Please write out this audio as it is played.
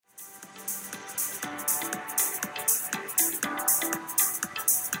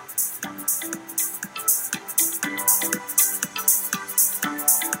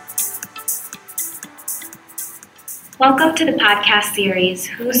Welcome to the podcast series,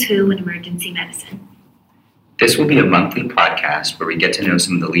 Who's Who in Emergency Medicine. This will be a monthly podcast where we get to know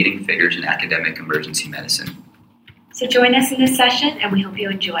some of the leading figures in academic emergency medicine. So join us in this session, and we hope you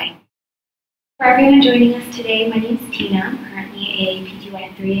enjoy. For everyone joining us today, my name is Tina. I'm currently a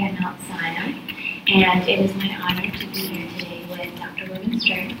PGY3 at Mount Sinai, and it is my honor to be here today with Dr. Logan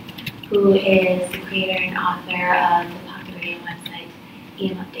Stern, who is the creator and author of the popular radio website,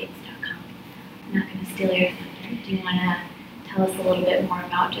 emupdates.com. I'm not going to steal your thunder. Do you want to tell us a little bit more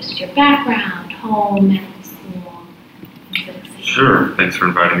about just your background, home, medical school? Sure. Thanks for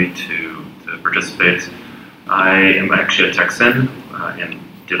inviting me to participate. I am actually a Texan and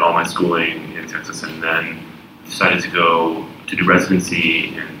did all my schooling in Texas, and then decided to go to do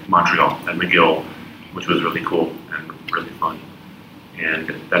residency in Montreal at McGill, which was really cool and really fun. And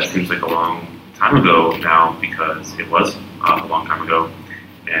that seems like a long time ago now, because it was a long time ago,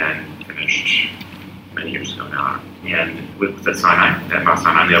 and finished many years ago now. And with at Mount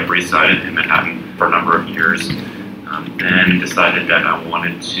Sinai on the Upper East Side in Manhattan for a number of years. Then decided that I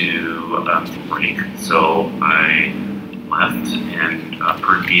wanted to break. So I left and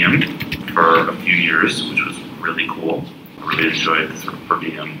per diem for a few years, which was really cool. I really enjoyed the sort of per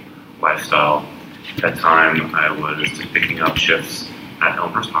diem lifestyle. At that time, I was picking up shifts at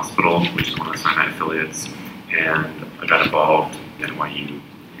Elmhurst Hospital, which is one of the Sinai affiliates, and I got involved in NYU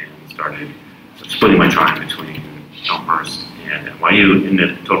and started splitting my time between Elmhurst and NYU in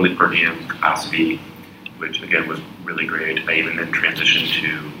a totally per diem capacity, which again was really great. I even then transitioned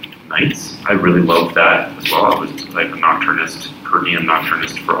to nights. I really loved that as well. I was like a nocturnist, per diem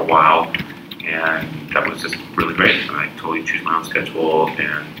nocturnist for a while, and that was just really great. And I totally choose my own schedule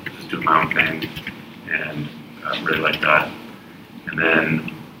and just do my own thing, and I really liked that. And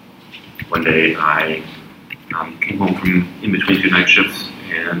then one day I came home from in between two night shifts,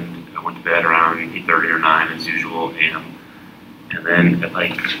 and I went to bed around 8:30 or 9 as usual a.m. And then at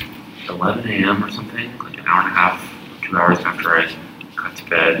like 11 a.m. or something, like an hour and a half, 2 hours after I got to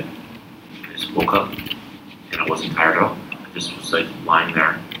bed, I just woke up and I wasn't tired at all. I just was like lying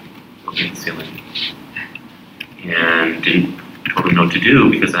there looking at the ceiling and didn't totally know what to do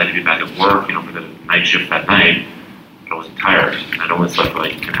because I had to be back at work, for the night shift that night, but I wasn't tired. I'd only slept for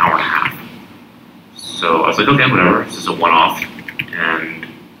like an hour and a half. So I was like, okay, whatever, this is a one-off, and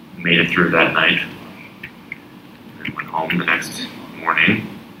made it through that night and went home the next morning.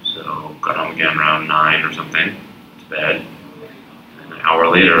 So got home again around 9 or something to bed. And an hour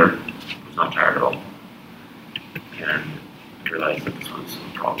later, I was not tired at all. And I realized that this was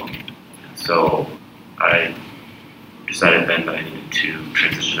a problem. And so I decided then that I needed to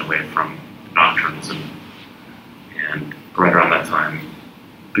transition away from nocturnism. And right around that time,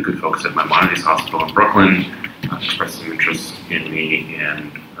 the good folks at Maimonides Hospital in Brooklyn expressed some interest in me,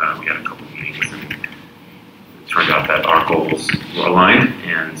 and we had a couple of meetings, and it turned out that our goals were aligned,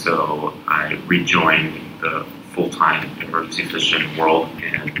 and so I rejoined the full-time emergency physician world,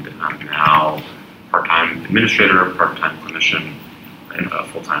 and I'm now part-time administrator, part-time clinician, and a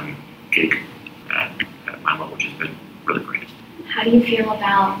full-time gig at MIMO, which has been really great. How do you feel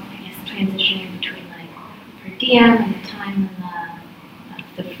about, transitioning between like per diem and the time and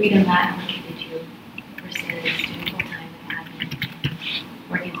the freedom that allocated you versus doing full-time and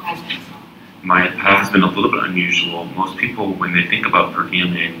working private as well? My path has been a little bit unusual. Most people, when they think about per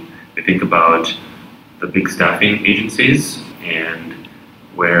dieming, they think about the big staffing agencies, and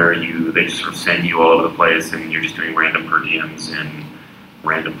where they just sort of send you all over the place and you're just doing random per diems in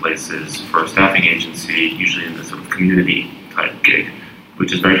random places for a staffing agency, usually in the sort of community type gig,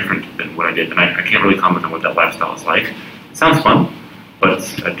 which is very different than what I did. And I can't really comment on what that lifestyle is like. It sounds fun, but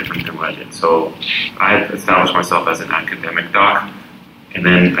it's different than what I did. So I had established myself as an academic doc, and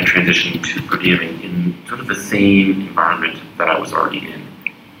then I transitioned to per dieming in sort of the same environment that I was already in,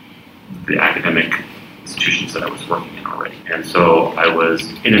 the academic institutions that I was working in already. And so I was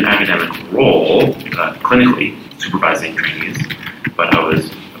in an academic role, clinically supervising trainees, but I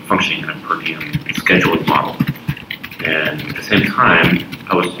was functioning in a per diem scheduling model. And at the same time,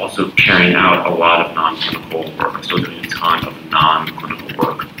 I was also carrying out a lot of non-clinical work. I was still doing a ton of non-clinical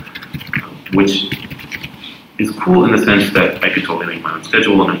work, which is cool in the sense that I could totally make my own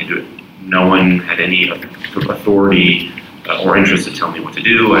schedule and I could do it. No one had any authority or interest to tell me what to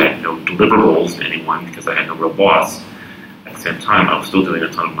do. I had no deliverables to anyone because I had no real boss. At the same time, I was still doing a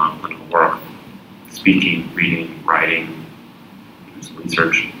ton of non-clinical work, speaking, reading, writing, doing some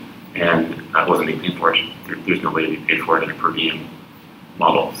research, and I wasn't being paid for it. There's no way to be paid for it in a per diem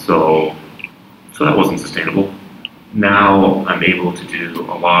model. So that wasn't sustainable. Now I'm able to do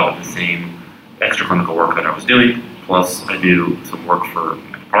a lot of the same extra clinical work that I was doing, plus I do some work for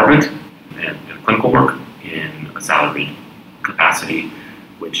my department and clinical work, in a salaried capacity,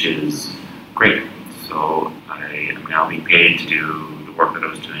 which is great. So I am now being paid to do the work that I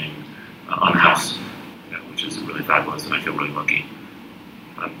was doing on the house, which is really fabulous, and I feel really lucky.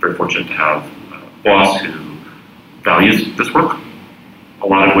 I'm very fortunate to have a boss who values this work, a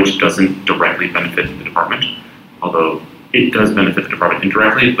lot of which doesn't directly benefit the department, although it does benefit the department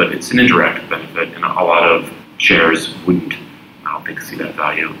indirectly, but it's an indirect benefit, and a lot of chairs wouldn't, I don't think, see that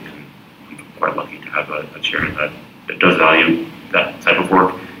value, and I'm quite lucky to have a chair that does value that type of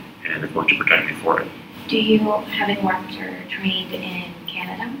work and is willing to protect me for it. Do you, having worked or trained in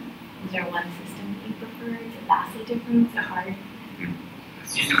Canada, is there one system that you prefer? Is it vastly different? Is it hard?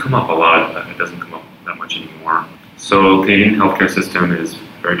 It used to come up a lot. It doesn't come up that much anymore. So the Canadian healthcare system is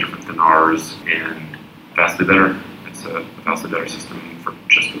very different than ours and vastly better. It's a vastly better system for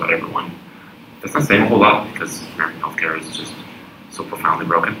just about everyone. That's not saying a whole lot because American healthcare is just so profoundly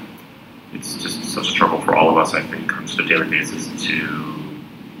broken. It's just such a struggle for all of us, I think, on just a daily basis to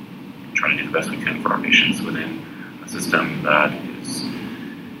try to do the best we can for our patients within a system that is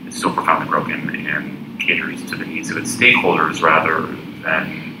so profoundly broken and caters to the needs of its stakeholders rather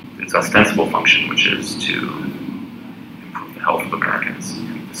than its ostensible function, which is to improve the health of Americans.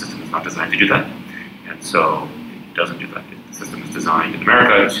 And the system is not designed to do that, and so it doesn't do that. The system is designed in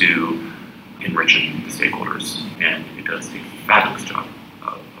America to enrich the stakeholders, and it does a fabulous job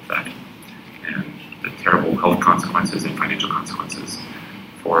of that. And the terrible health consequences and financial consequences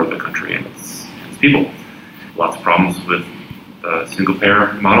for the country and its people. Lots of problems with the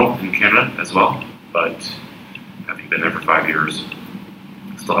single-payer model in Canada as well, but having been there for 5 years,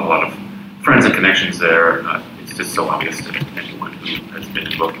 I still have a lot of friends and connections there. It's just so obvious to anyone who has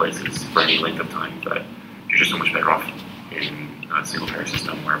been in both places for any length of time that you're just so much better off in a single-payer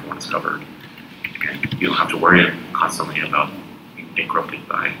system where everyone is covered. And you don't have to worry constantly about being bankrupted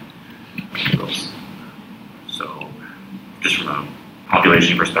by bills. So just from a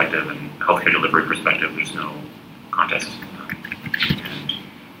population perspective and healthcare delivery perspective, there's no contest. And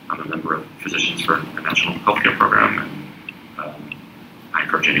I'm a member of Physicians for a National Healthcare Program, and I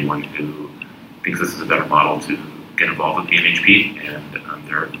encourage anyone who thinks this is a better model to get involved with the NHP, and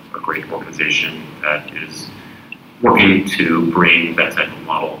they're a great organization that is working to bring that type of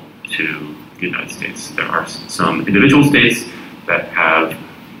model to the United States. There are some individual states that have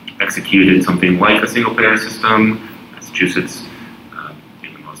executed something like a single-payer system. Massachusetts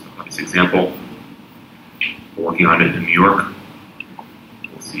being the most obvious example. We're working on it in New York.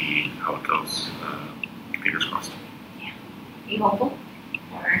 We'll see how it goes. Fingers crossed. Yeah. Are you hopeful?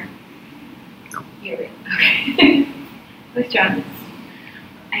 Or no? You're okay. With John,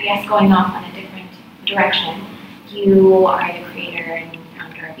 I guess going off on a different direction, you are the creator and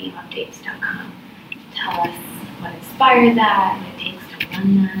founder of beamupdates.com. Tell us what inspired that, what it takes to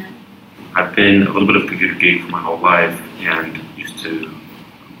run that. I've been a little bit of a computer geek for my whole life and used to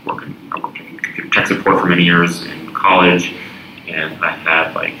I worked in computer tech support for many years in college, and I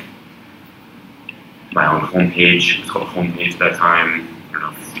had like my own homepage. It was called a homepage at that time. I don't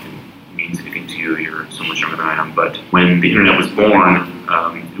know if it means anything to you. You're so much younger than I am. But when the internet was born,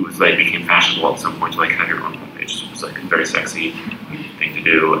 it was like it became fashionable at some point to like have your own homepage. It was like a very sexy thing to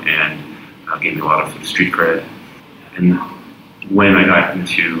do, and gave me a lot of street cred. And when I got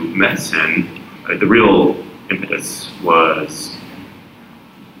into medicine, the real impetus was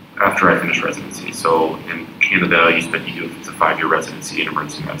after I finished residency. So in Canada, it's a 5-year residency in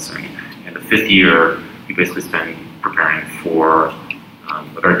emergency medicine. And the 5th year, you basically spend preparing for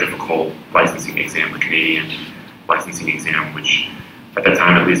a very difficult licensing exam, the Canadian licensing exam, which at that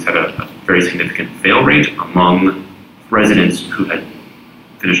time at least had a very significant fail rate among residents who had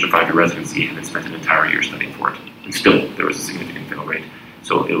finished a 5-year residency and had spent an entire year studying for it. And still, there was a significant fail rate.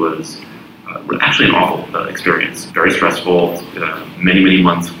 So it was actually an awful experience. Very stressful, many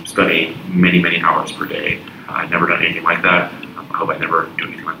months studying, many hours per day. I'd never done anything like that. I hope I never do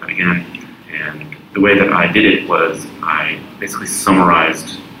anything like that again. And the way that I did it was I basically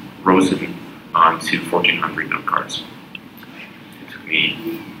summarized Rosen onto 1,400 note cards. It took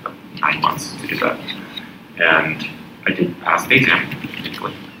me 9 months to do that. And I did pass the exam,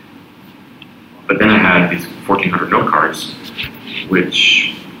 thankfully. But then I had these 1,400 note cards,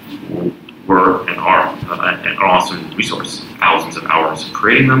 which were and are an awesome resource. Thousands of hours of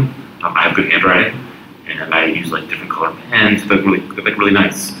creating them. I have good handwriting, and I use like different color pens. They're really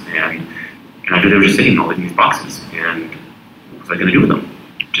nice. And they were just sitting all in these boxes. And what was I going to do with them?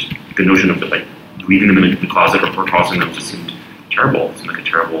 Just the notion of like leaving them in the closet or tossing them just seemed terrible. It seemed like a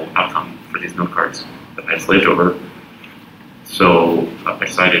terrible outcome for these note cards that I had slaved over. So I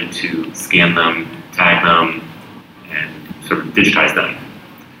decided to scan them, tag them, and sort of digitize them.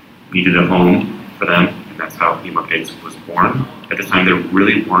 Needed a home for them, and that's how Heme Updates was born. At the time, there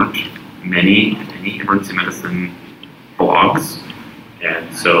really weren't any emergency medicine blogs,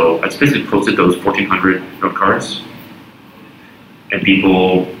 and so I just basically posted those 1,400 note cards, and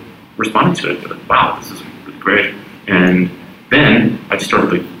people responded to it. They're like, wow, this is really great. And then I just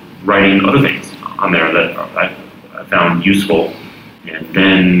started writing other things on there that I found useful, and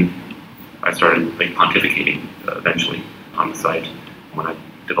then I started pontificating eventually on the site when I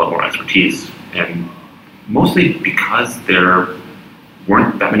developed more expertise, and mostly because there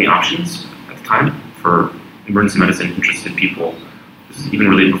weren't that many options at the time for emergency medicine interested people. This is even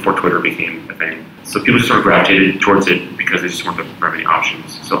really before Twitter became a thing. So people just sort of gravitated towards it because there just weren't very many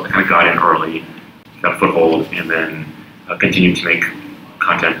options. So I kind of got in early, got a foothold, and then continued to make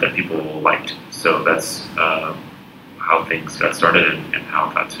content that people liked. So that's how things got started and how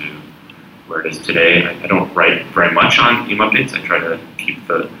it got to where it is today. I don't write very much on Heme Updates. I try to keep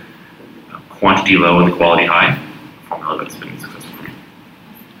the quantity low and the quality high. A formula that's been successful for me.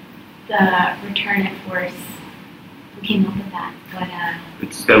 The return at force, who came up with that?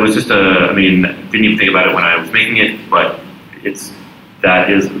 That was just I didn't even think about it when I was making it, but that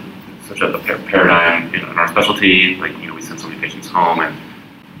is such a paradigm in our specialty. We send so many patients home, and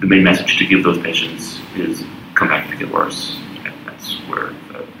the main message to give those patients is come back if you get worse. And that's where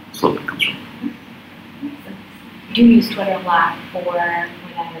the slogan comes from. Do you use Twitter a lot for that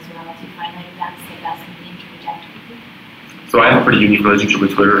as well? Do you find that's the best medium to reach out to people? So I have a pretty unique relationship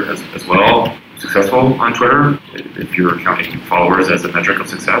with Twitter as well. I'm successful on Twitter, if you're counting followers as a metric of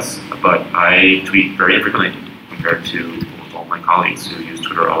success, but I tweet very infrequently compared to almost all my colleagues who use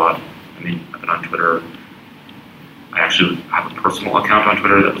Twitter a lot. I've been on Twitter. I actually have a personal account on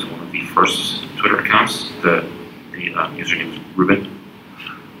Twitter that was one of the first Twitter accounts. The username is Ruben.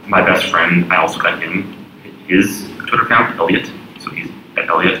 My best friend, I also got his Twitter account, Elliot. So he's at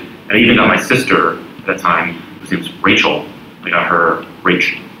Elliot. And I even got my sister at that time, whose name is Rachel. I got her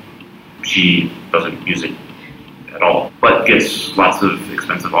Rach. She doesn't use it at all, but gets lots of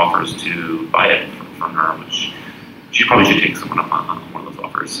expensive offers to buy it from her, which she probably should take someone up on one of those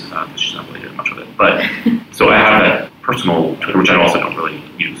offers. She's not really doing much with it. But so I have that personal Twitter, which I also don't really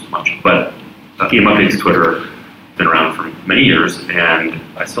use much. But Heme Updates Twitter has been around for many years, and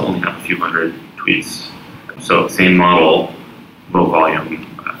I still only have a few hundred tweets. So same model, low volume,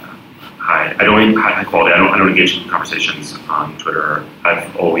 high quality. I don't engage in conversations on Twitter.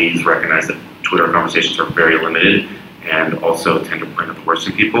 I've always recognized that Twitter conversations are very limited and also tend to bring up the worst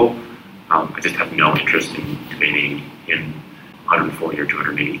in people. I just have no interest in debating in 140 or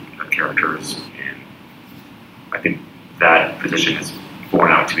 280 characters, and I think that position has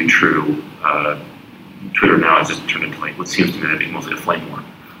borne out to be true. Twitter now has just turned into what seems to me to be mostly a flame war,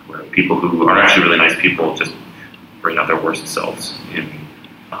 where people who are actually really nice people just bring out their worst selves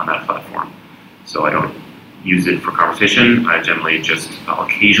on that platform. So I don't use it for conversation. I generally just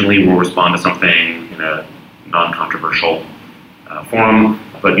occasionally will respond to something in a non-controversial forum,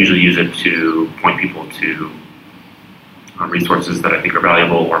 but usually use it to point people to resources that I think are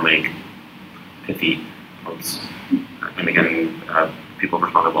valuable or make pithy notes. And again, people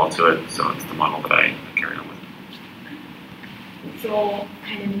respond well to it, so it's the model that I carry on with. So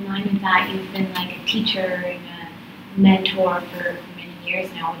kind of in line with that, you've been like a teacher and a mentor for many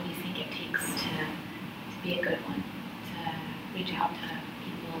years now. What do you think it takes to be a good one, to reach out to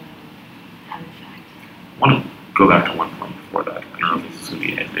people and have an effect? I want to go back to one point before that. I don't know if this is going to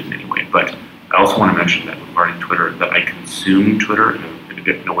be edited in any way, but I also want to mention that regarding Twitter, that I consume Twitter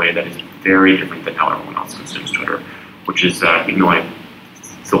in a way that is very different than how everyone else consumes Twitter, which is that even though I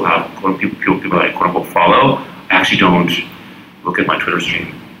still have people that I quote-unquote follow, I actually don't look at my Twitter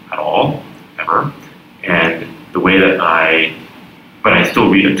stream at all, ever. And the way that but I still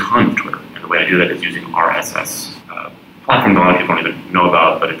read a ton of Twitter, and the way I do that is using RSS, platform that a lot of people don't even know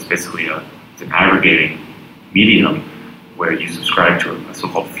about, but it's basically it's an aggregating medium where you subscribe to a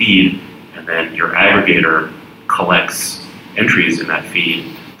so-called feed, and then your aggregator collects entries in that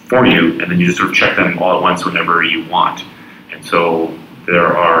feed for you, and then you just sort of check them all at once whenever you want. And so there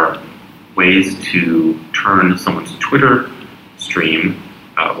are ways to turn someone's Twitter stream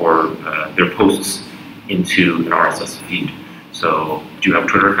or their posts into an RSS feed. So do you have a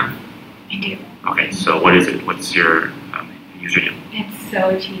Twitter account? I do. Okay, so what is it? What's your username? It's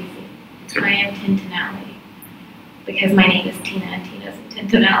so cheesy. I am Tintinelli. Because my name is Tina and Tina's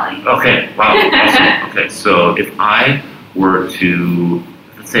Tintinelli. Okay, wow, awesome. Okay, so if I were to,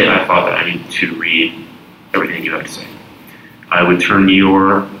 let's say I thought that I needed to read everything you have to say, I would turn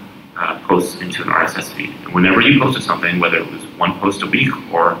your posts into an RSS feed. And whenever you posted something, whether it was one post a week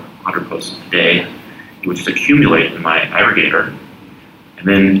or 100 posts a day, it would just accumulate in my aggregator. And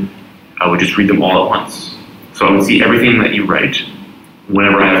then I would just read them all at once. So I would see everything that you write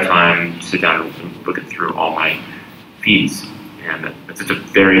whenever I have time to sit down and look it through all my feeds. And it's just a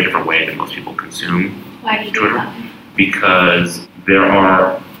very different way that most people consume Why do you do Twitter. that? Because there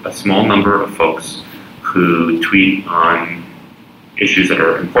are a small number of folks who tweet on issues that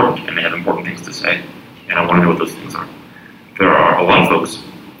are important, and they have important things to say, and I want to know what those things are. There are a lot of folks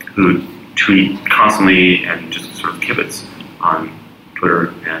who tweet constantly and just sort of kibitz on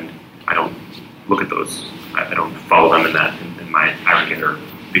Twitter, and I don't look at those. I don't follow them in my aggregator,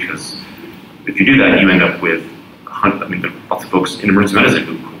 because if you do that, you end up with there are lots of folks in emergency medicine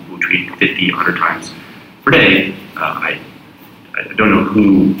who tweet 50, 100 times per day. I don't know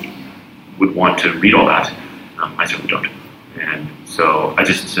who would want to read all that. I certainly don't. And so I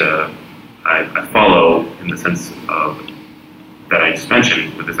just I follow, in the sense of that I just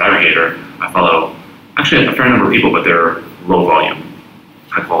mentioned with this aggregator, I follow actually a fair number of people, but they're low volume,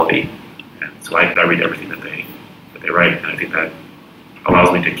 high quality. And so I read everything that they write, and I think that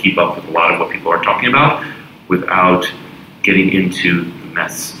allows me to keep up with a lot of what people are talking about without getting into the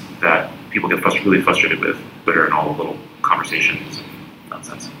mess that people get really frustrated with Twitter and all the little conversations and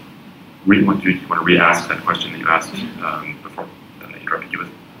nonsense. Do you want to re-ask that question that you asked before that I interrupted you with?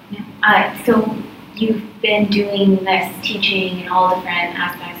 Yeah. So you've been doing this teaching in all different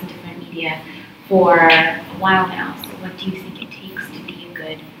aspects of different media for a while now. So what do you think it takes to be a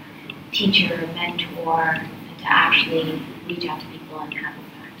good teacher, mentor, and to actually reach out to people and have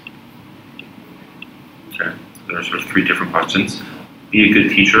impact? Okay. So there are sort of three different questions. Be a good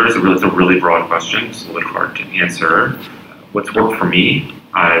teacher is a really broad question. It's a little bit hard to answer. What's worked for me?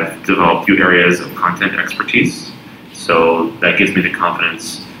 I've developed a few areas of content expertise, so that gives me the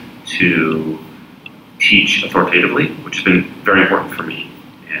confidence to teach authoritatively, which has been very important for me.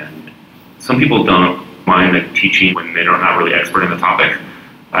 And some people don't mind the teaching when they're not really expert in the topic.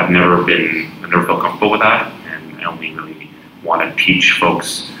 I've never felt comfortable with that, and I only really want to teach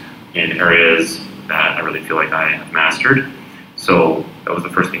folks in areas that I really feel like I have mastered. So that was the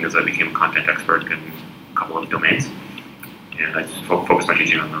first thing, is I became a content expert in a couple of domains, and I just focused my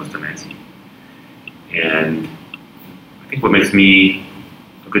teaching on those domains. And I think what makes me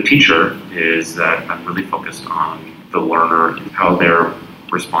a good teacher is that I'm really focused on the learner, how they're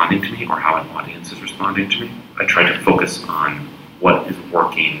responding to me, or how an audience is responding to me. I try to focus on what is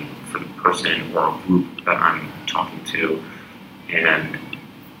working for the person or group that I'm talking to, and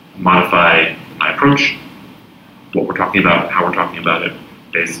modify my approach, what we're talking about, how we're talking about it,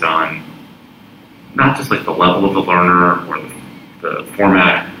 based on not just like the level of the learner or the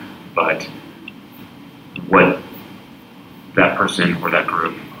format, but what that person or that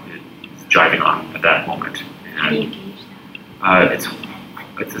group is jiving on at that moment. And How do you gauge that? I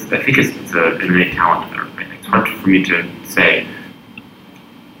think it's an innate talent there. It's hard for me to say.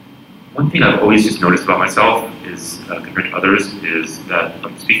 One thing I've always just noticed about myself is, compared to others, is that if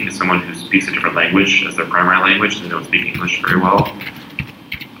I'm speaking to someone who speaks a different language as their primary language, and they don't speak English very well,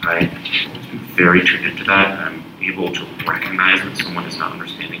 I'm very tuned into that. I'm able to recognize when someone is not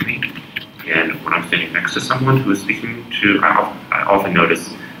understanding me. And when I'm standing next to someone who is speaking I often notice,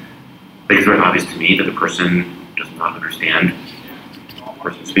 like, it's very obvious to me that the person does not understand the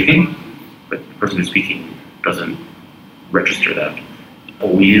person speaking, but the person who's speaking doesn't register that.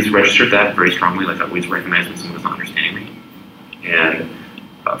 Always registered that very strongly, like I always recognize when someone is not understanding me. And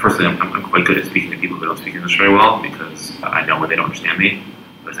firstly, I'm quite good at speaking to people who don't speak English very well, because I know when they don't understand me,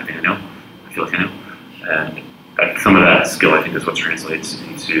 because I think I know, I feel like I know. And some of that skill, I think, is what translates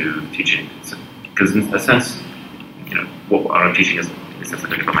into teaching. Because in a sense, what I'm teaching is in a sense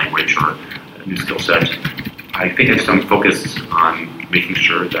like a different language or a new skill set. I think I'm focused on making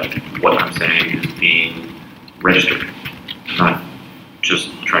sure that what I'm saying is being registered. I'm not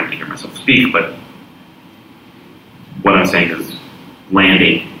just trying to hear myself speak, but what I'm saying is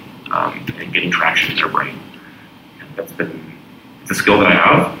landing and getting traction in their brain. And it's a skill that I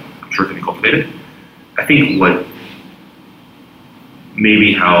have. I'm sure it can be cultivated. I think what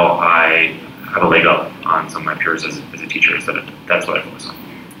maybe how I have a leg up on some of my peers as a teacher is that that's what I focus on,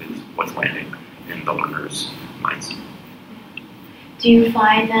 is what's landing in the learners' minds. Do you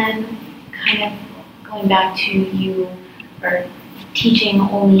find then, kind of going back to you or teaching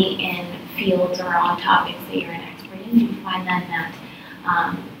only in fields or on topics that you're an expert in, do you find then that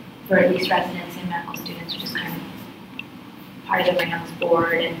for at least residents and medical students, which is kind of part of the Rams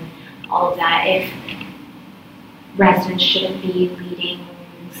board and all of that, if residents shouldn't be leading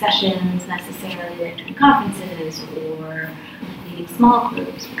sessions necessarily, like doing conferences or leading small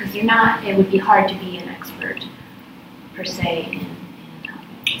groups, because it would be hard to be an expert per se in a topic?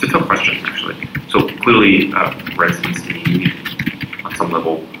 It's a tough question, actually. So clearly residents need, on some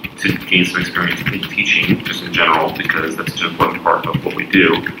level, to gain some experience in teaching, just in general, because that's an important part of what we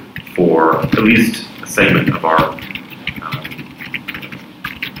do for at least a segment of our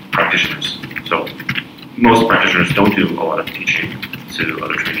practitioners. So most practitioners don't do a lot of teaching to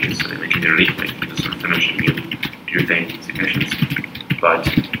other trainees in the community. Like you just sort of finish and you do your thing, see patients. But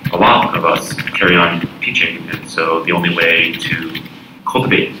a lot of us carry on teaching, and so the only way to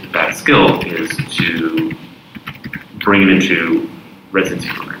cultivate that skill is to bring it into residency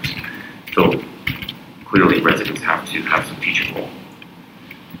programs. So clearly residents have to have some teaching role.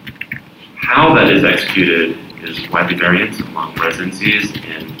 How that is executed is widely variant among residencies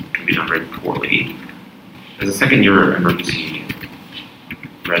and can be done very poorly. As a second-year emergency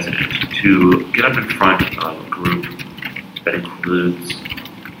resident, to get up in front of a group that includes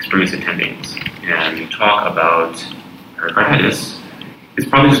experienced attendings and talk about pericarditis is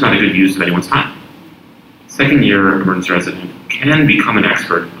probably just not a good use of anyone's time. Second-year emergency resident can become an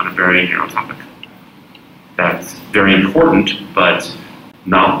expert on a very narrow topic. That's very important, but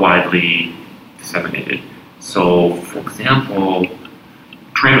not widely disseminated. So, for example,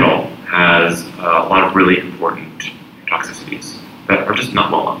 tramadol has a lot of really important toxicities that are just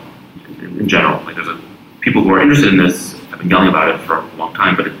not well known in general. Like people who are interested in this have been yelling about it for a long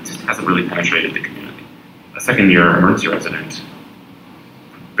time, but it just hasn't really penetrated the community. A second-year emergency resident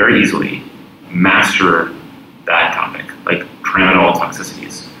very easily master that topic, like tramadol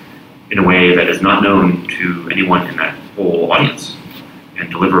toxicities, in a way that is not known to anyone in that whole audience, and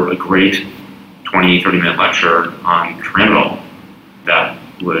deliver a great 20, 30-minute lecture on tramadol that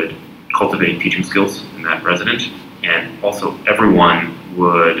would cultivate teaching skills in that resident, and also everyone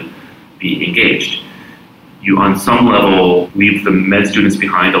would be engaged. You, on some level, leave the med students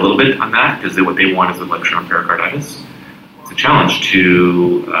behind a little bit on that, because what they want is a lecture on pericarditis. It's a challenge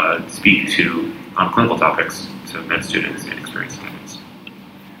to speak to on clinical topics to med students and experienced attendings.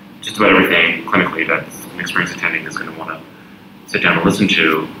 Just about everything clinically that an experienced attending is going to want to sit down and listen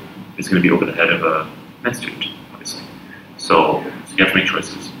to is going to be over the head of a med student, obviously. So you have to make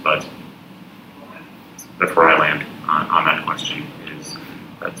choices, but that's where I land on that question, is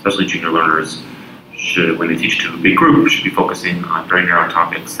that especially junior learners should, when they teach to a big group, should be focusing on very narrow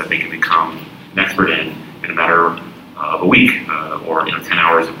topics that they can become an expert in a matter of a week, or 10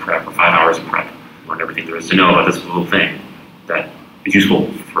 hours of prep or 5 hours of prep, learn everything there is to know about this little thing that is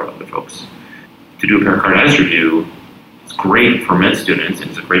useful for other folks. To do a pericarditis review, it's great for med students, and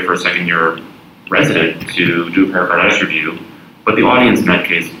it's great for a second-year resident to do a pericarditis review, but the audience in that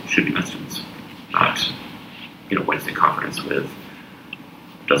case should be med students, not Wednesday conference with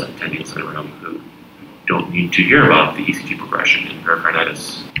a dozen attendings in a room who don't need to hear about the ECG progression in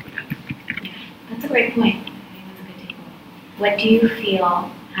pericarditis. That's a great point. I think that's a good takeaway. What do you feel,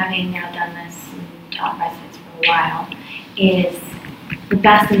 having now done this and taught residents for a while, is the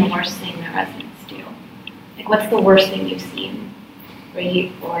best and the worst thing that residents do? Like, what's the worst thing you've seen,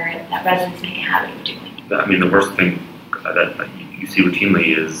 or that residents make a habit of doing? The worst thing that you see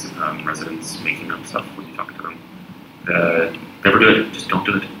routinely is residents making up stuff when you talk to them. Never do it. Just don't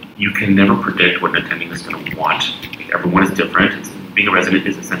do it. You can never predict what an attending is going to want. Everyone is different. Being a resident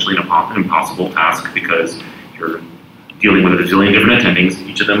is essentially an impossible task, because you're dealing with a zillion different attendings.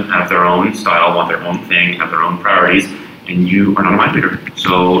 Each of them have their own style, want their own thing, have their own priorities, and you are not a mind reader.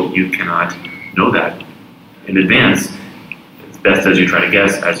 So you cannot know that in advance. It's best as you try to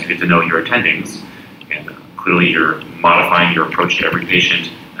guess as you get to know your attendings. And clearly you're modifying your approach to every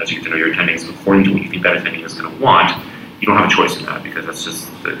patient as you get to know your attendings according to what you think that attending is going to want. You don't have a choice in that, because that's just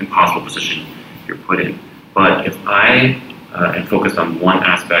the impossible position you're put in. But if I am focused on one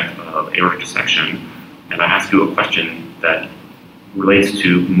aspect of aortic dissection, and I ask you a question that relates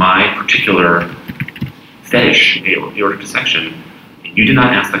to my particular fetish, aortic dissection, and you did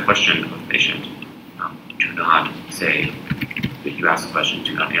not ask that question of the patient, do not say that you asked the question,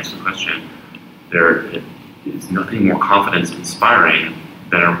 do not answer the question. There is nothing more confidence-inspiring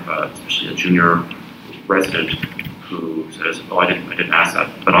than especially a junior resident who says, I didn't ask that,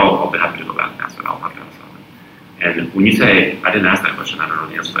 but I'll be happy to go back and ask it. I'll have to ask that. And when you say, I didn't ask that question, I don't know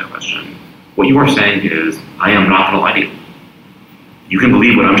the answer to that question, what you are saying is, I am not going to lie to you. You can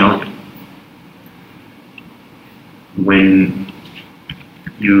believe what I'm telling you.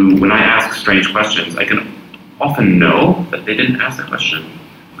 When I ask strange questions, I can often know that they didn't ask the question.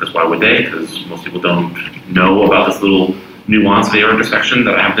 Because why would they? Because most people don't know about this little nuance of the aortic dissection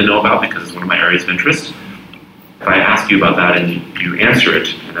that I have to know about, because it's one of my areas of interest. If I ask you about that and you answer it,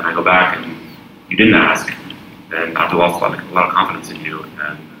 and then I go back and you didn't ask, then I've lost a lot of confidence in you,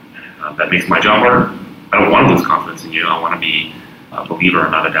 and that makes my job harder. I don't want to lose confidence in you. I want to be a believer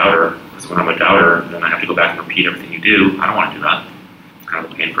and not a doubter, because when I'm a doubter, then I have to go back and repeat everything you do. I don't want to do that. kind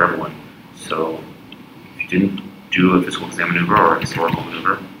of a pain for everyone. So if you didn't do a physical exam maneuver or a historical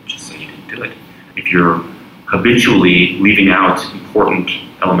maneuver, just say you didn't do it. If you're habitually leaving out important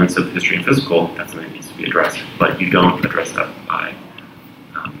elements of history and physical, that's something that needs to be addressed. But you don't address that by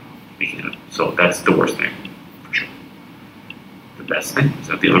making it up. So that's the worst thing, for sure. The best thing, is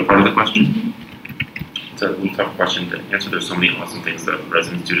that the other part of the question? It's a really tough question to answer. There's so many awesome things that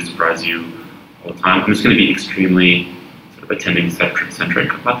residents do to surprise you all the time. I'm just going to be extremely sort of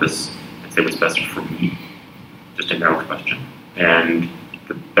attending-centric about this and say what's best for me, just a narrow question. And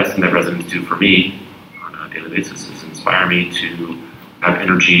the best thing that residents do for me on a daily basis is inspire me to have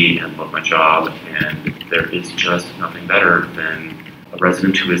energy and love my job, and there is just nothing better than a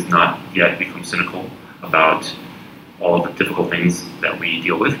resident who has not yet become cynical about all of the difficult things that we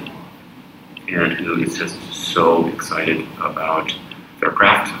deal with, and who is just so excited about their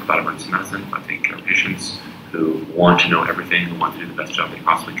craft, about emergency medicine, about taking care of patients, who want to know everything, who want to do the best job they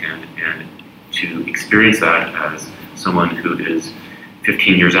possibly can, and to experience that as someone who is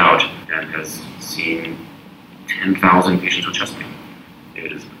 15 years out and has seen 10,000 patients with chest pain.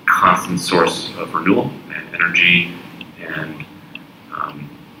 It is a constant source of renewal and energy, and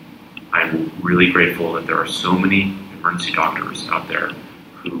I'm really grateful that there are so many emergency doctors out there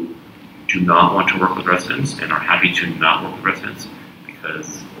who do not want to work with residents and are happy to not work with residents,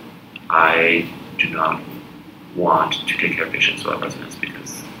 because I do not want to take care of patients without residents,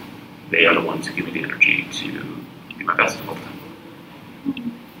 because they are the ones who give me the energy to be my best all the time.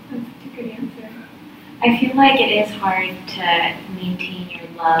 That's a good answer. I feel like it is hard to maintain your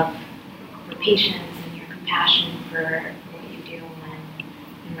love for patients and your compassion for what you do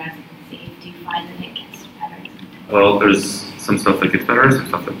in residency. Do you find that it gets better sometimes? Well, there's some stuff that gets better, some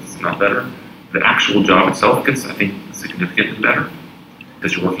stuff that's not better. The actual job itself gets, I think, significantly better,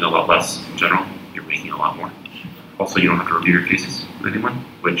 because you're working a lot less in general. You're making a lot more. Also, you don't have to review your cases with anyone,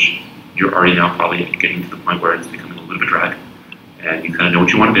 which you're already now probably getting to the point where it's becoming a little bit of a drag, and you kind of know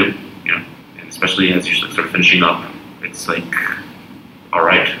what you want to do, and especially as you start finishing up, it's like, all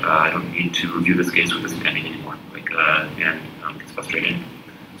right, I don't need to review this case with this ending anymore, and it's frustrating.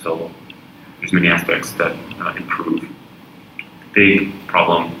 So there's many aspects that improve. The big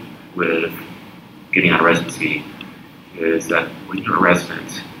problem with getting out of residency is that when you're a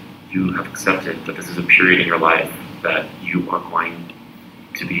resident, you have accepted that this is a period in your life that you are going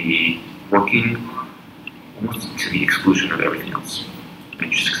to be working almost to the exclusion of everything else. And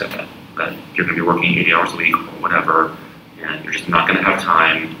you just accept that you're going to be working 80 hours a week or whatever, and you're just not going to have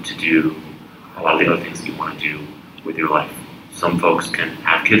time to do a lot of the other things that you want to do with your life. Some folks can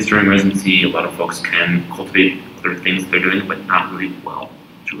have kids during residency, a lot of folks can cultivate other things that they're doing, but not really well.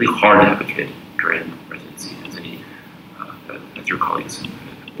 It's really hard to have a kid during residency, as your colleagues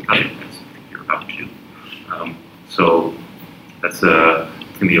will tell you, as you're about to do. So that's going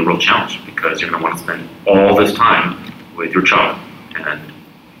to be a real challenge, because you're going to want to spend all this time with your child, and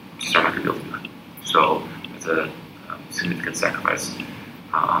just are not going to be able to do that. So it's a significant sacrifice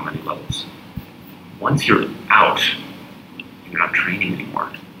on many levels. Once you're out, you're not training anymore.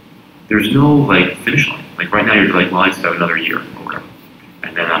 There's no finish line. Like right now, you're like, well, I just have another year or whatever,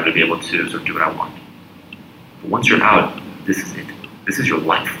 and then I'm going to be able to sort of do what I want. But once you're out, this is it. This is your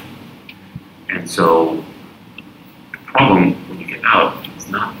life. And so the problem when you get out is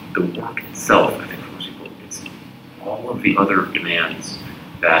not the work itself, I think, for most people. It's all of the other demands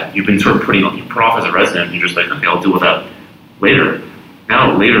that you've been sort of putting on. You put off as a resident, and you're just like, okay, I'll deal with that later.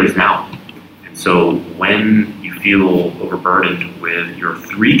 Now, later is now. And so when you feel overburdened with your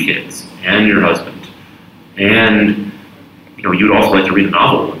 3 kids and your husband, and you'd also like to read a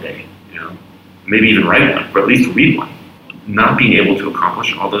novel one day, maybe even write one, or at least read one. Not being able to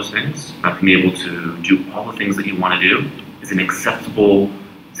accomplish all those things, not being able to do all the things that you want to do, is an acceptable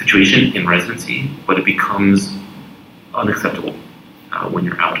situation in residency, but it becomes unacceptable when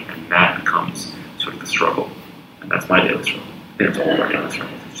you're out, and that becomes sort of the struggle. And that's my daily struggle. I think it's all of our daily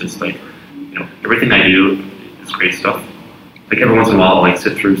struggles. It's just like, everything I do is great stuff. Like every once in a while, I'll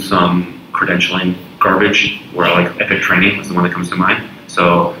sit through some credentialing garbage where Epic training was the one that comes to mind.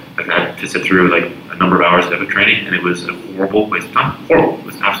 So I had to sit through a number of hours of Epic training, and it was a horrible waste of time. Horrible. It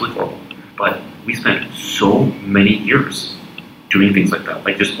was absolutely horrible. But we spent so many years doing things like that.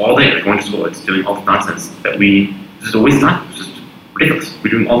 Just all day, going to school, doing all the nonsense that this is a waste of time. It's just ridiculous.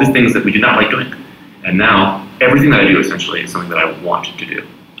 We're doing all these things that we do not like doing. And now, everything that I do essentially is something that I want to do,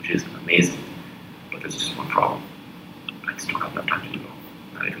 which is amazing. But there's just one problem. I just don't have enough time to do it all.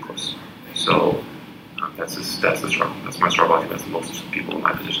 Not even close. So that's the struggle. That's my struggle. I think that's most people in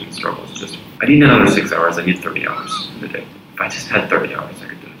my position struggle. It's just, I need another 6 hours. I need 30 hours in a day. If I just had 30 hours, I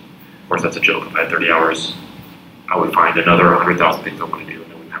could do it. Of course, that's a joke. If I had 30 hours, I would find another 100,000 things I want to do,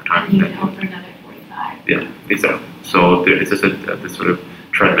 and I wouldn't have time. And you would hope for another 45. Yeah, exactly. So it's just this sort of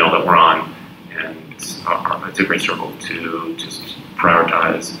treadmill that we're on, and it's a great circle to just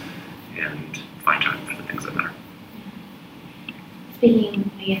prioritize and find time for the things that matter. Speaking,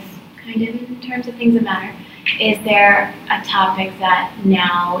 I guess, kind of in terms of things that matter, is there a topic that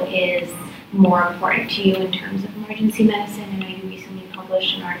now is more important to you in terms of emergency medicine? I know you recently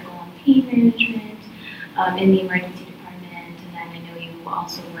published an article on pain management in the emergency department, and then I know you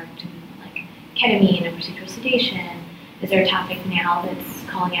also worked in like ketamine and procedural sedation. Is there a topic now that's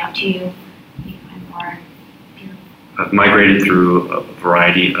calling out to you? You find more appealing? I've migrated through a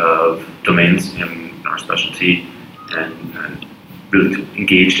variety of domains in our specialty and really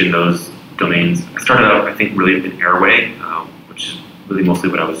engaged in those domains. I started out, I think, really in airway, which is really mostly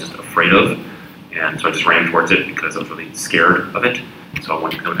what I was just afraid of. And so I just ran towards it because I was really scared of it. So I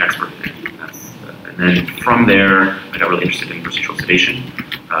wanted to become an expert in it. And then from there, I got really interested in procedural sedation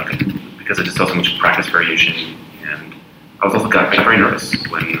because I just saw so much practice variation. And I got very nervous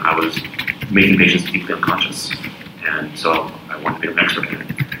when I was making patients deeply unconscious. And so I wanted to be an expert in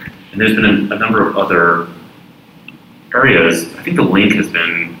it. And there's been a number of other areas. I think the link has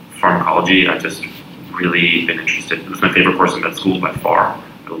been pharmacology. I've just really been interested. It was my favorite course in med school by far.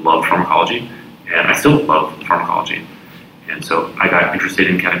 I loved pharmacology, and I still love pharmacology. And so I got interested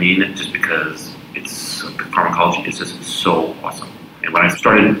in ketamine just because the pharmacology is just so awesome. And when I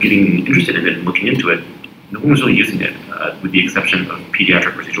started getting interested in it and looking into it, no one was really using it, with the exception of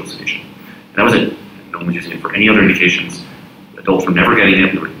pediatric procedural sedation. And that was it. No one was using it for any other indications. Adults were never getting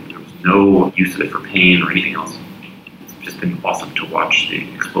it. There was no use of it for pain or anything else. It's just been awesome to watch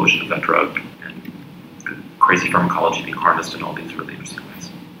the explosion of that drug and the crazy pharmacology being harnessed in all these really interesting ways.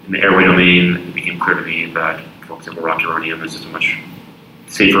 In the airway domain, it became clear to me that, for example, rocuronium is just a much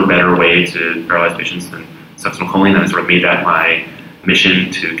safer, better way to paralyze patients than succinylcholine, and I sort of made that my mission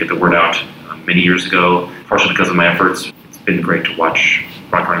to get the word out many years ago. Partially because of my efforts, it's been great to watch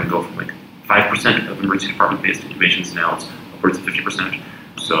rocuronium go from like 5% of emergency department-based intubations, now it's upwards of 50%.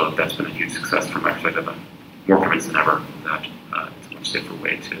 So that's been a huge success from my perspective. I'm more convinced than ever that it's a much safer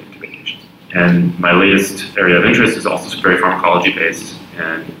way to intubate patients. And my latest area of interest is also very pharmacology-based,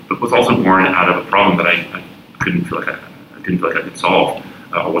 but was also born out of a problem that I didn't feel like I could solve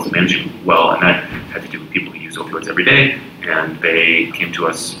or wasn't managing well, and that had to do with people who use opioids every day, and they came to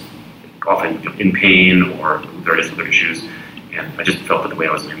us often in pain or various other issues, and I just felt that the way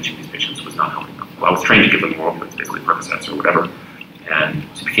I was managing these patients was not helping them. Well, I was trained to give them more opioids, basically Percocets or whatever, and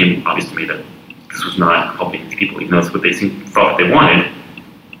it became obvious to me that this was not helping these people, even though it's what they thought they wanted.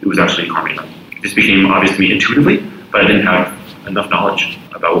 It was actually harming them. It just became obvious to me intuitively, but I didn't have enough knowledge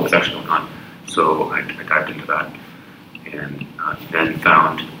about what was actually going on. So I dived into that and then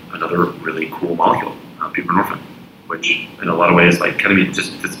found another really cool molecule, buprenorphine, which in a lot of ways, like ketamine, is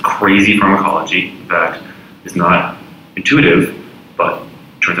just this crazy pharmacology that is not intuitive, but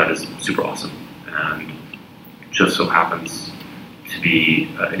turns out is super awesome. And just so happens to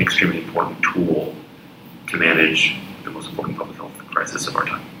be an extremely important tool to manage the most important public health crisis of our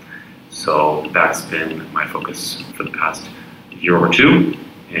time. So that's been my focus for the past year or two,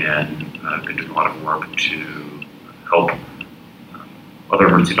 and I've been doing a lot of work to help other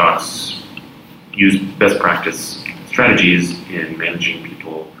emergency docs use best practice strategies in managing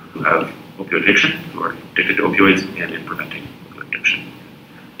people who have opioid addiction, who are addicted to opioids, and in preventing opioid addiction.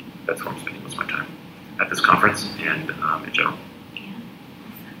 That's where I'm spending most of my time at this conference and in general. Yeah,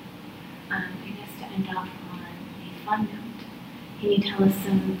 awesome. I guess to end off on a fun note, can you tell us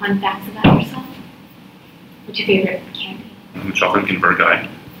some fun facts about yourself? What's your favorite candy? I'm a chocolate peanut butter guy.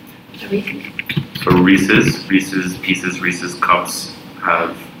 A Reese's? So Reese's Pieces, Reese's Cups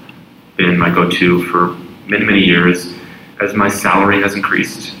have been my go-to for many, many years. As my salary has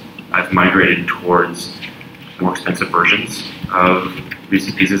increased, I've migrated towards more expensive versions of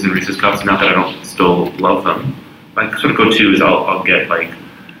Reese's Pieces and Reese's Cups. Not that I don't still love them. My sort of go-to is I'll get like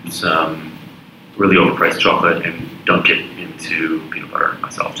some really overpriced chocolate and dunk it into peanut butter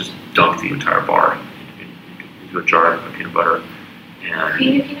myself. Just dunk the entire bar into a jar of peanut butter. And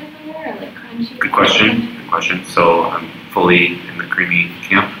Creamy peanut butter or like crunchy? Good question. So I'm fully in the creamy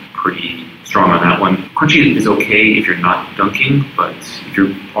camp, pretty strong on that one. Crunchy is okay if you're not dunking, but if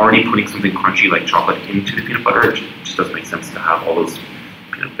you're already putting something crunchy like chocolate into the peanut butter, it just doesn't make sense to have all those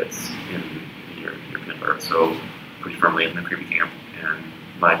peanut bits in your peanut butter. So pretty firmly in the creamy camp. And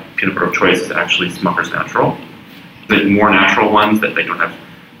my peanut butter of choice is actually Smucker's Natural. The more natural ones that they don't have,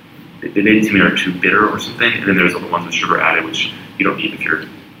 they didn't to me are too bitter or something, and then there's the ones with sugar added, which you don't need if you're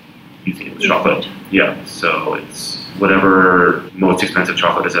using it with chocolate. Yeah, so it's whatever most expensive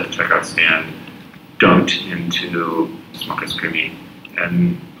chocolate is at the checkout stand dunked into smoke ice creamy,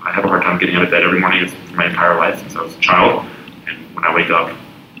 and I have a hard time getting out of bed every morning. It's my entire life since I was a child, and when I wake up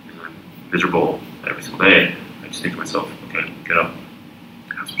and I'm miserable every single day, I just think to myself, okay, get up,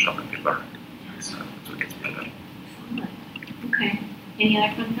 have some chocolate peanut butter. That's what gets me out of bed. Okay. Any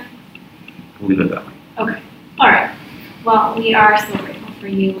other fun facts? We'll leave it that way. Okay. All right. Well, we are so grateful for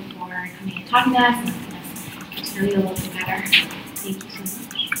you for coming and talking to us and letting us get to know you a little bit better. Thank you so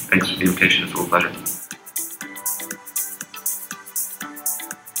much. Thanks for the invitation. It's a real pleasure.